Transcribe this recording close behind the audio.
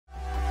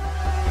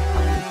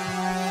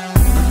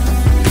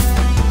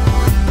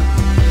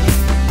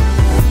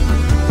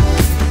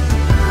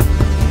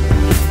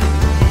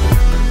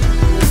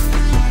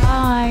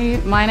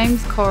My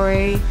name's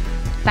Correigh.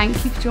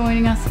 Thank you for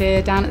joining us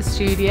here down at the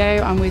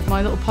studio. I'm with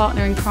my little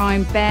partner in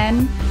crime,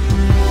 Ben.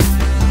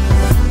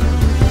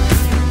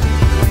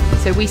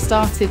 So we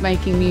started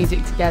making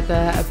music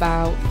together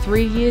about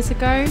 3 years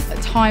ago.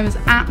 Time has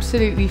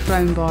absolutely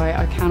flown by.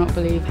 I cannot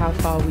believe how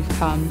far we've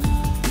come.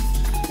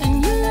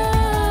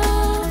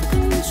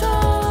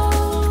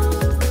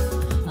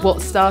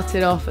 What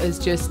started off as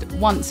just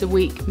once a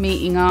week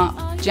meeting up,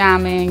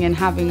 jamming and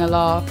having a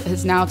laugh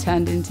has now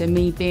turned into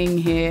me being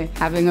here,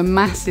 having a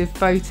massive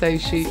photo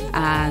shoot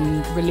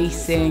and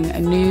releasing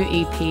a new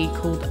EP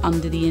called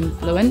Under the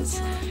Influence,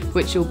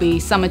 which will be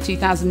summer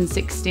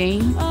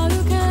 2016.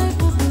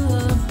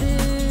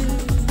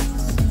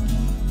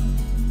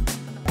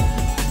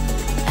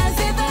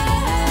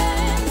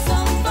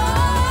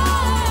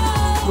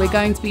 We're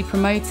going to be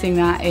promoting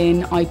that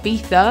in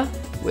Ibiza,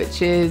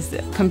 which is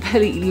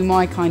completely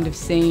my kind of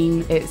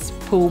scene. It's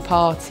pool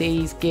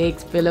parties,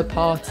 gigs, villa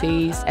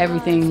parties,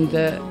 everything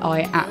that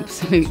I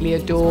absolutely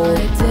adore.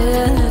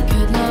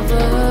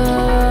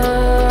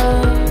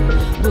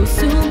 We'll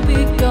soon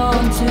be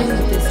gone to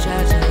this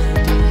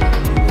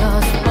tragedy,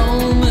 lost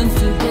moments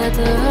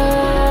together.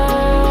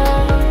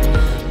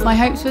 My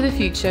hopes for the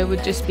future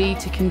would just be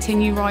to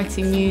continue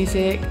writing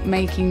music,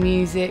 making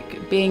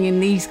music, being in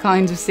these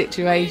kinds of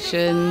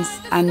situations,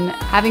 and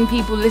having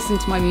people listen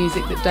to my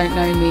music that don't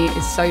know me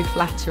is so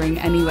flattering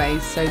anyway,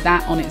 so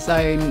that on its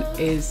own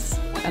is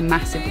a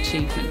massive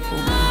achievement for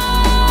me.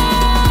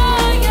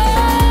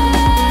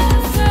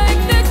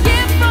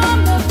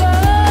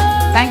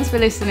 Thanks for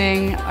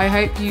listening. I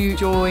hope you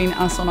join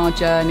us on our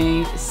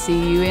journey. See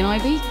you in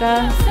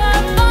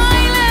Ibiza.